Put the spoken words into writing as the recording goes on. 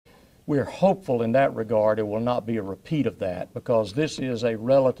we're hopeful in that regard it will not be a repeat of that, because this is a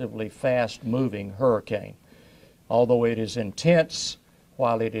relatively fast-moving hurricane. Although it is intense,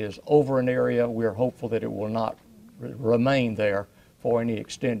 while it is over an area, we're hopeful that it will not remain there for any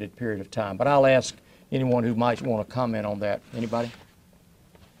extended period of time. But I'll ask anyone who might want to comment on that. Anybody?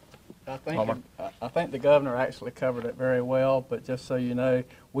 I think the governor actually covered it very well, but just so you know,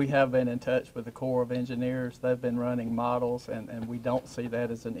 we have been in touch with the Corps of Engineers. They've been running models, and we don't see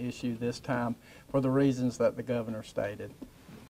that as an issue this time for the reasons that the governor stated.